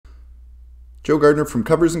Joe Gardner from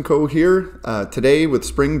Covers & Co. here. Today, with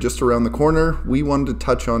spring just around the corner, we wanted to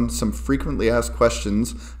touch on some frequently asked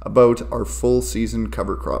questions about our full season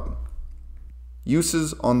cover crop.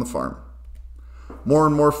 Uses on the farm. More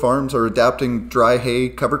and more farms are adapting dry hay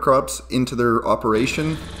cover crops into their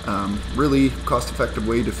operation. Really cost-effective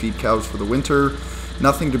way to feed cows for the winter.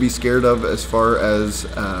 Nothing to be scared of as far as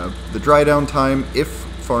the dry down time. If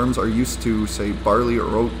farms are used to, say, barley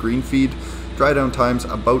or oat green feed, dry down time's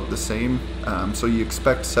about the same, so you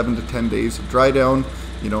expect 7 to 10 days of dry down.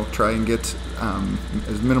 Try and get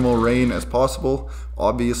as minimal rain as possible.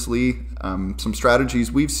 Obviously, some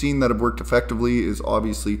strategies we've seen that have worked effectively is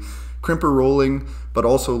obviously crimper rolling, but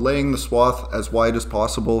also laying the swath as wide as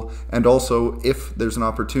possible, and also if there's an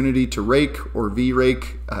opportunity to rake or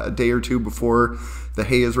V-rake a day or two before the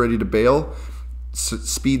hay is ready to bale,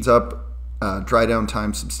 speeds up dry down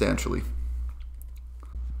time substantially.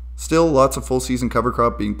 Still lots of full season cover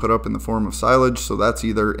crop being put up in the form of silage, so that's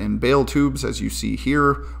either in bale tubes as you see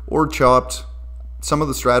here or chopped. Some of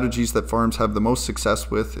the strategies that farms have the most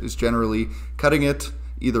success with is generally cutting it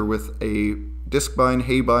either with a disc bind,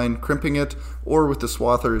 hay bind, crimping it, or with the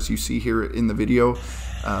swather as you see here in the video,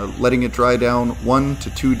 letting it dry down 1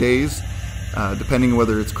 to 2 days, depending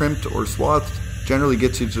whether it's crimped or swathed. Generally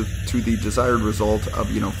gets you to the desired result of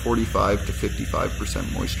 45 to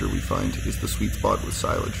 55% moisture we find is the sweet spot with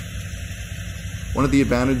silage. One of the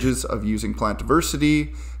advantages of using plant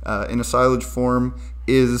diversity in a silage form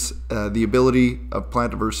is the ability of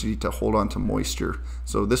plant diversity to hold on to moisture.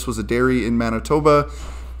 So this was a dairy in Manitoba,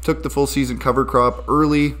 took the full season cover crop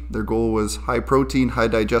early. Their goal was high protein, high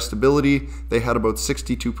digestibility. They had about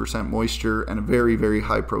 62% moisture and a very, very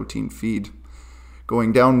high protein feed.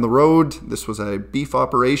 Going down the road, this was a beef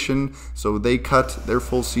operation, so they cut their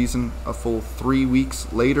full season a full 3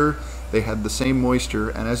 weeks later. They had the same moisture,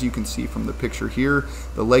 and as you can see from the picture here,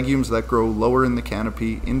 the legumes that grow lower in the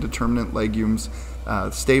canopy, indeterminate legumes,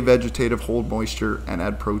 stay vegetative, hold moisture, and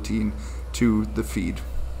add protein to the feed.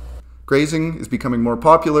 Grazing is becoming more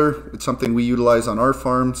popular. It's something we utilize on our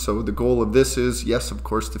farm. So the goal of this is, yes, of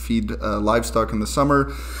course, to feed livestock in the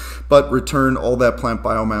summer, but return all that plant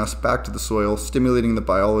biomass back to the soil, stimulating the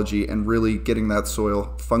biology and really getting that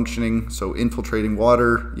soil functioning. So infiltrating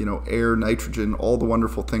water, air, nitrogen, all the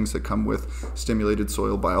wonderful things that come with stimulated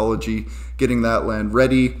soil biology, getting that land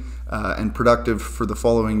ready and productive for the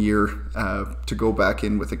following year to go back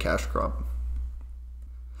in with a cash crop.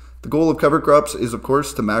 The goal of cover crops is, of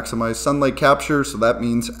course, to maximize sunlight capture. So that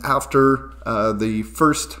means after the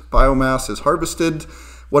first biomass is harvested,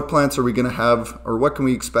 what plants are we going to have, or what can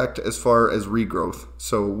we expect as far as regrowth?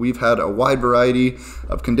 So we've had a wide variety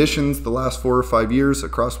of conditions the last 4 or 5 years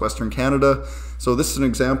across Western Canada. So this is an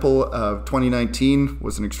example of 2019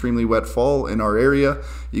 was an extremely wet fall in our area.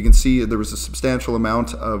 You can see there was a substantial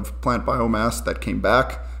amount of plant biomass that came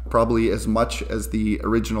back, probably as much as the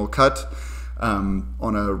original cut.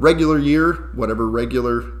 On a regular year, whatever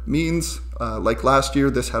regular means, like last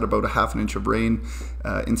year, this had about a ½ inch of rain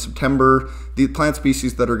in September. The plant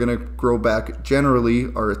species that are going to grow back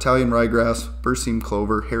generally are Italian ryegrass, berseem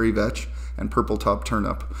clover, hairy vetch, and purple top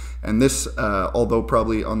turnip. And this, although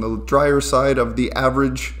probably on the drier side of the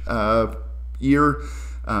average year,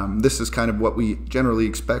 this is kind of what we generally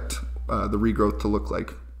expect the regrowth to look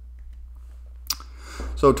like.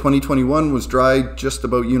 So 2021 was dry just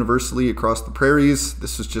about universally across the prairies.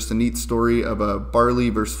 This is just a neat story of a barley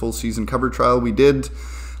versus full season cover trial we did.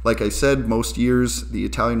 Like I said, most years the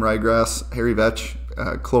Italian ryegrass, hairy vetch,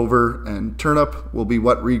 clover, and turnip will be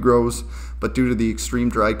what regrows, but due to the extreme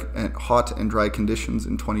dry and hot and dry conditions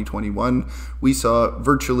in 2021, we saw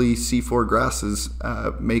virtually C4 grasses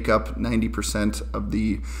make up 90% of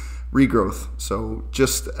the regrowth. So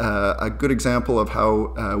just a good example of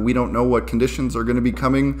how we don't know what conditions are going to be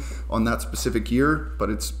coming on that specific year, but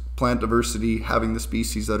it's plant diversity having the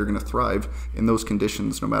species that are going to thrive in those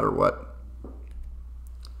conditions no matter what.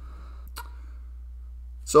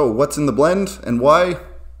 So what's in the blend and why?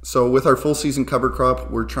 So with our full season cover crop,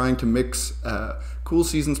 we're trying to mix cool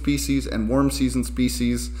season species and warm season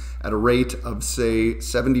species at a rate of, say,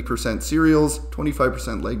 70% cereals,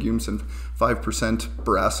 25% legumes, and 5%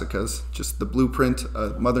 brassicas. Just the blueprint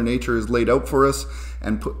Mother Nature has laid out for us,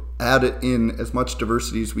 and add it in as much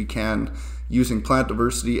diversity as we can using plant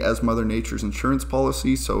diversity as Mother Nature's insurance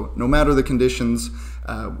policy. So no matter the conditions,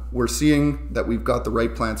 we're seeing that we've got the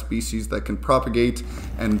right plant species that can propagate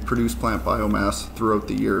and produce plant biomass throughout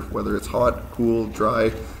the year, whether it's hot, cool,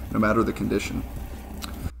 dry, no matter the condition.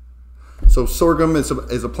 So sorghum is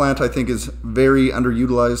a plant I think is very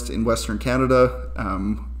underutilized in Western Canada.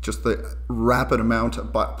 Just the rapid amount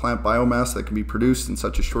of plant biomass that can be produced in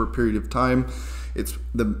such a short period of time It's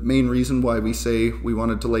the main reason why we say we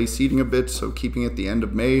want to delay seeding a bit, so keeping it the end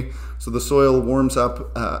of May, so the soil warms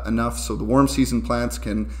up enough so the warm season plants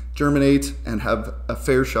can germinate and have a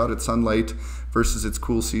fair shot at sunlight versus its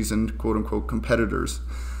cool season quote-unquote competitors.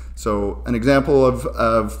 So an example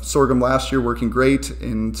of sorghum last year working great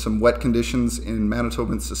in some wet conditions in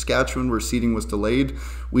Manitoba and Saskatchewan where seeding was delayed.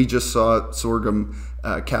 We just saw sorghum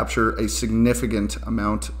capture a significant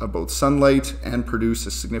amount of both sunlight and produce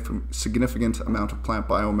a significant amount of plant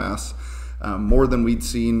biomass, more than we'd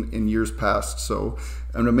seen in years past. So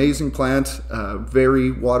an amazing plant,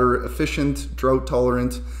 very water efficient, drought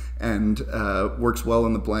tolerant, and works well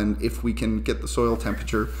in the blend if we can get the soil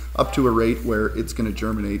temperature up to a rate where it's going to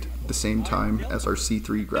germinate at the same time as our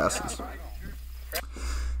C3 grasses.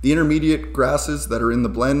 The intermediate grasses that are in the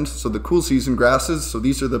blend, so the cool season grasses, so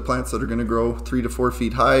these are the plants that are going to grow 3 to 4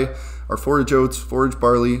 feet high, are forage oats, forage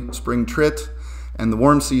barley, spring trit, and the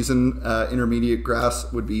warm season intermediate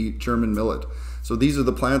grass would be German millet. So these are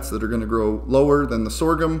the plants that are going to grow lower than the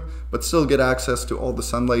sorghum, but still get access to all the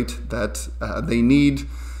sunlight that they need.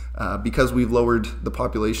 Because we've lowered the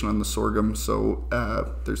population on the sorghum, so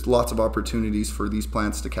there's lots of opportunities for these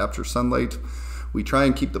plants to capture sunlight. We try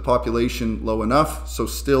and keep the population low enough, so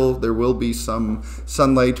still there will be some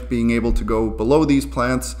sunlight being able to go below these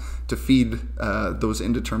plants to feed those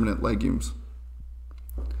indeterminate legumes.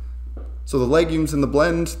 So the legumes in the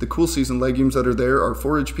blend, the cool season legumes that are there are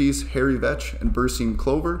forage peas, hairy vetch, and berseem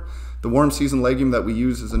clover. The warm season legume that we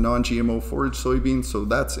use is a non-GMO forage soybean, so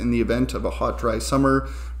that's in the event of a hot, dry summer.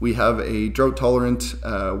 We have a drought-tolerant,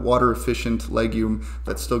 water-efficient legume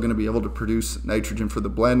that's still going to be able to produce nitrogen for the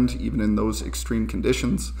blend, even in those extreme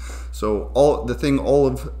conditions. So all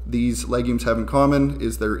of these legumes have in common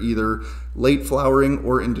is they're either late flowering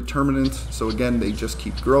or indeterminate. So again, they just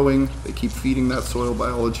keep growing, they keep feeding that soil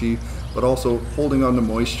biology, but also holding on to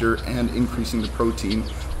moisture and increasing the protein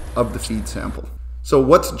of the feed sample. So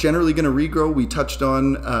what's generally going to regrow? We touched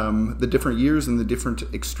on the different years and the different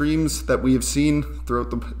extremes that we have seen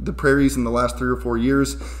throughout the prairies in the last 3 or 4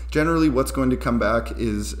 years. Generally, what's going to come back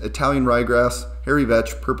is Italian ryegrass, hairy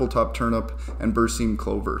vetch, purple top turnip, and berseem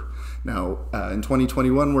clover. Now, in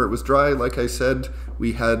 2021, where it was dry, like I said,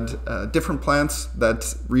 we had different plants that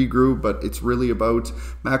regrew, but it's really about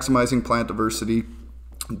maximizing plant diversity,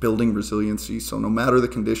 building resiliency. So no matter the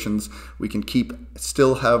conditions, we can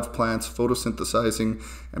still have plants photosynthesizing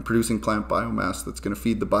and producing plant biomass that's going to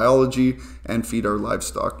feed the biology and feed our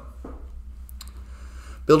livestock.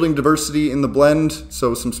 Building diversity in the blend.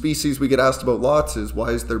 So some species we get asked about lots is,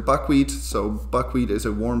 why is there buckwheat? So buckwheat is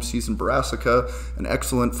a warm season brassica, an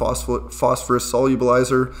excellent phosphorus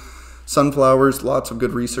solubilizer. Sunflowers, lots of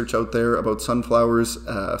good research out there about sunflowers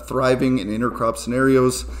thriving in intercrop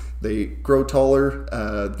scenarios. They grow taller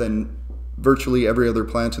than virtually every other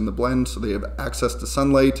plant in the blend, so they have access to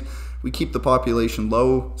sunlight. We keep the population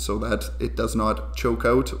low so that it does not choke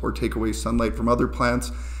out or take away sunlight from other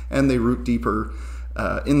plants, and they root deeper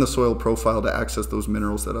in the soil profile to access those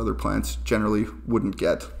minerals that other plants generally wouldn't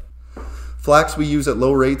get. Flax we use at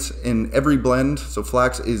low rates in every blend. So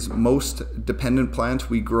flax is most dependent plant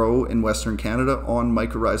we grow in Western Canada on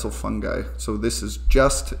mycorrhizal fungi. So this is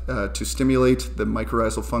just to stimulate the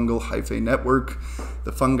mycorrhizal fungal hyphae network.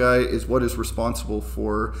 The fungi is what is responsible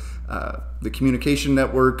for the communication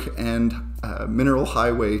network and mineral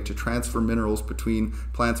highway to transfer minerals between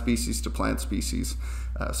plant species to plant species.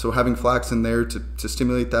 So having flax in there to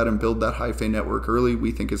stimulate that and build that hyphae network early,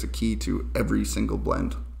 we think is a key to every single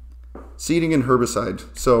blend. Seeding and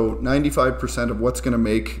herbicide. So 95% of what's going to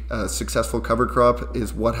make a successful cover crop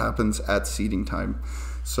is what happens at seeding time.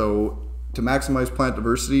 So to maximize plant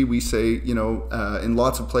diversity, we say, in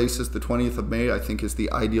lots of places, the 20th of May, I think, is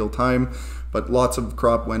the ideal time. But lots of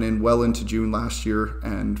crop went in well into June last year,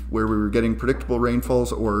 and where we were getting predictable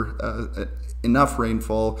rainfalls or enough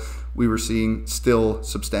rainfall, we were seeing still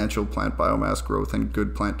substantial plant biomass growth and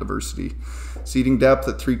good plant diversity. Seeding depth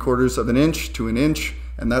at 3/4 of an inch to an inch,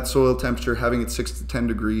 and that soil temperature having it 6 to 10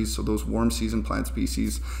 degrees, so those warm season plant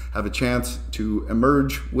species have a chance to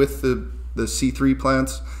emerge with the C3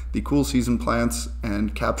 plants, the cool season plants,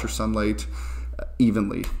 and capture sunlight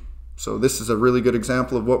evenly. So this is a really good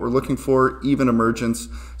example of what we're looking for, even emergence.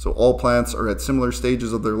 So all plants are at similar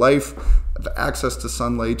stages of their life, have access to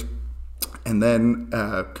sunlight, and then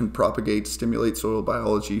can propagate, stimulate soil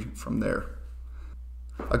biology from there.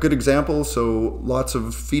 A good example, so lots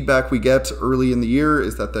of feedback we get early in the year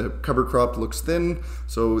is that the cover crop looks thin.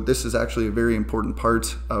 So this is actually a very important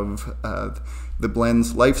part of the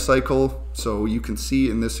blend's life cycle. So you can see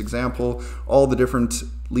in this example all the different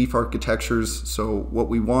leaf architectures. So what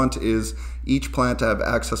we want is each plant to have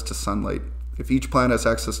access to sunlight. If each plant has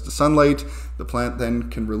access to sunlight, the plant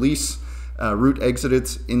then can release root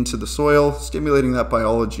exudates into the soil, stimulating that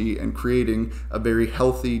biology and creating a very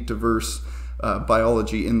healthy, diverse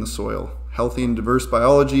biology in the soil. Healthy and diverse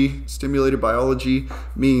biology, stimulated biology,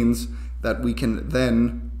 means that we can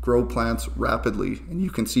then grow plants rapidly. And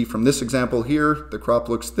you can see from this example here, the crop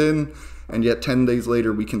looks thin, and yet 10 days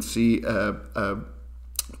later we can see a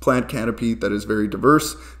plant canopy that is very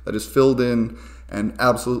diverse, that is filled in and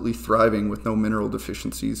absolutely thriving with no mineral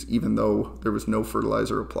deficiencies, even though there was no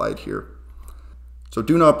fertilizer applied here. So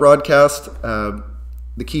do not broadcast.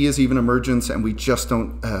 The key is even emergence, and we just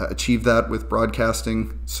don't achieve that with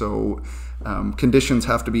broadcasting. So conditions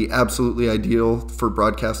have to be absolutely ideal for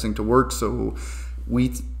broadcasting to work. So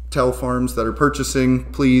we tell farms that are purchasing,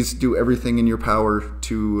 please do everything in your power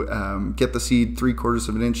to get the seed 3/4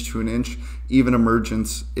 of an inch to an inch, even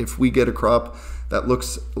emergence. If we get a crop that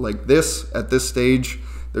looks like this at this stage,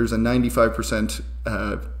 there's a 95%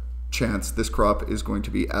 chance this crop is going to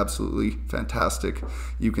be absolutely fantastic.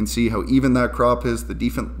 You can see how even that crop is, the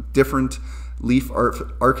different leaf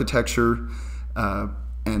architecture,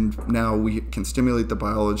 and now we can stimulate the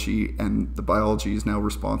biology, and the biology is now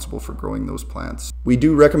responsible for growing those plants. We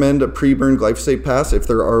do recommend a pre-burn glyphosate pass if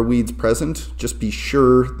there are weeds present. Just be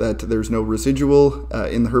sure that there's no residual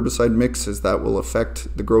in the herbicide mix, as that will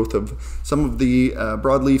affect the growth of some of the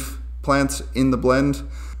broadleaf plants in the blend.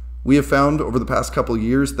 We have found over the past couple of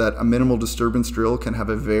years that a minimal disturbance drill can have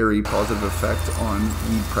a very positive effect on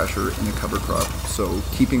weed pressure in a cover crop. So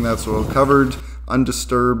keeping that soil covered,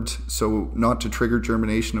 undisturbed, so not to trigger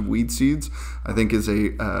germination of weed seeds, I think is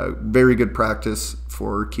a very good practice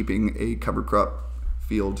for keeping a cover crop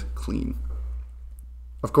field clean.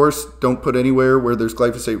 Of course, don't put anywhere where there's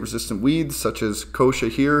glyphosate resistant weeds, such as kochia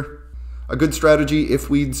here. A good strategy if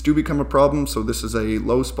weeds do become a problem, so this is a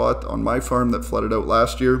low spot on my farm that flooded out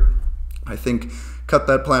last year, I think cut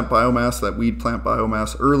that plant biomass, that weed plant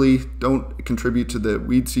biomass early. Don't contribute to the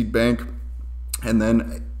weed seed bank. And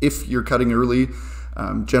then if you're cutting early,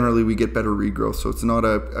 generally we get better regrowth. So it's not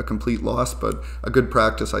a complete loss, but a good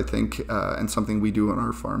practice, I think, and something we do on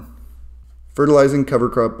our farm. Fertilizing cover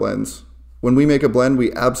crop blends. When we make a blend,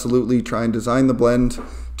 we absolutely try and design the blend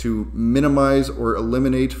to minimize or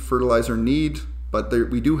eliminate fertilizer need, but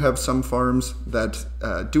we do have some farms that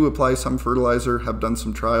do apply some fertilizer, have done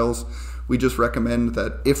some trials. We just recommend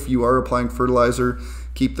that if you are applying fertilizer,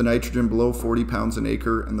 keep the nitrogen below 40 pounds an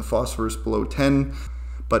acre and the phosphorus below 10.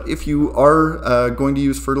 But if you are going to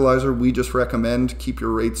use fertilizer, we just recommend keep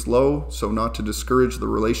your rates low, so not to discourage the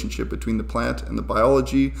relationship between the plant and the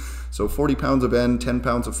biology. So 40 pounds of N, 10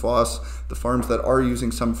 pounds of phos. The farms that are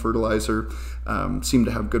using some fertilizer seem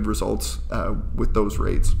to have good results with those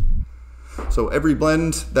rates. So every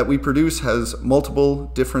blend that we produce has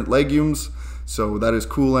multiple different legumes. So that is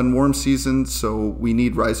cool and warm season. So we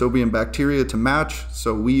need rhizobium bacteria to match.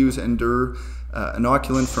 So we use Endure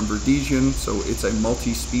inoculant from Verdesian, so it's a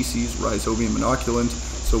multi-species rhizobium inoculant,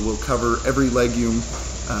 so we'll cover every legume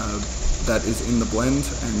that is in the blend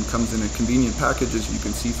and comes in a convenient package, as you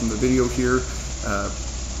can see from the video here.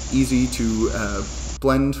 Easy to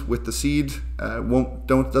blend with the seed,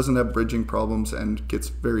 doesn't have bridging problems, and gets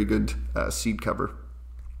very good seed cover.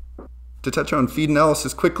 To touch on feed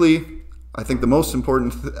analysis quickly, I think the most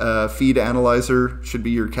important feed analyzer should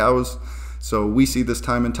be your cows. So we see this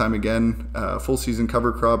time and time again, full season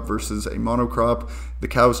cover crop versus a monocrop. The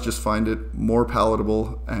cows just find it more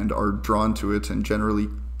palatable and are drawn to it, and generally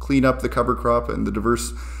clean up the cover crop and the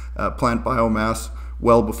diverse plant biomass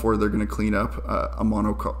well before they're going to clean up a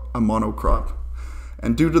monocrop.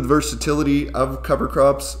 And due to the versatility of cover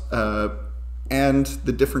crops and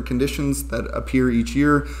the different conditions that appear each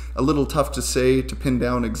year, a little tough to say, to pin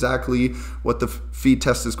down exactly what the feed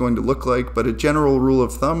test is going to look like, but a general rule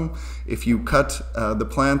of thumb, if you cut the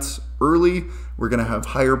plants early, we're going to have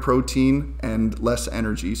higher protein and less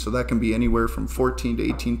energy. So that can be anywhere from 14 to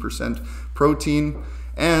 18% protein.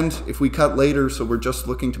 And if we cut later, so we're just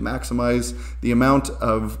looking to maximize the amount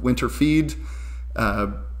of winter feed,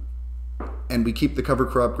 and we keep the cover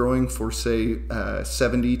crop growing for, say,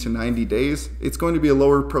 70 to 90 days, it's going to be a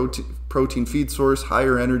lower protein feed source,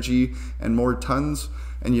 higher energy, and more tons.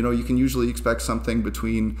 And you know, you can usually expect something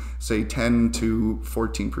between, say, 10 to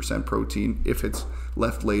 14% protein if it's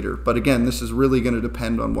left later. But again, this is really going to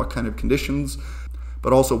depend on what kind of conditions,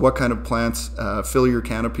 but also what kind of plants fill your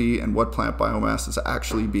canopy and what plant biomass is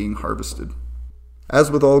actually being harvested.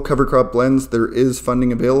 As with all cover crop blends, there is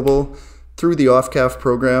funding available through the OFCAF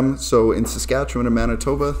program. So in Saskatchewan and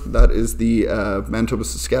Manitoba, that is the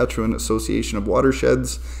Manitoba-Saskatchewan Association of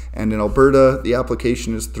Watersheds. And in Alberta, the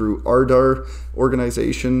application is through ARDAR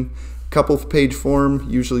organization. couple page form.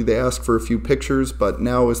 Usually they ask for a few pictures, but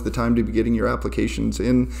now is the time to be getting your applications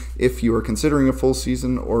in if you are considering a full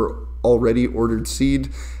season or already ordered seed.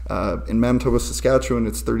 In Manitoba, Saskatchewan,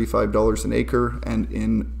 it's $35 an acre, and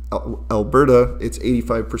in Alberta, it's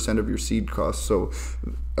 85% of your seed costs. So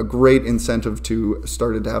a great incentive to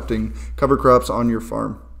start adapting cover crops on your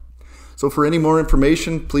farm. So for any more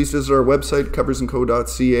information, please visit our website,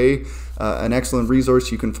 coversandco.ca, an excellent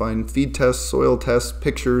resource. You can find feed tests, soil tests,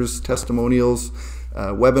 pictures, testimonials,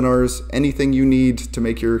 webinars, anything you need to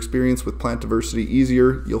make your experience with plant diversity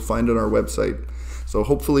easier, you'll find on our website. So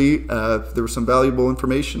hopefully there was some valuable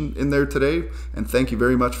information in there today, and thank you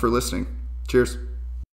very much for listening. Cheers.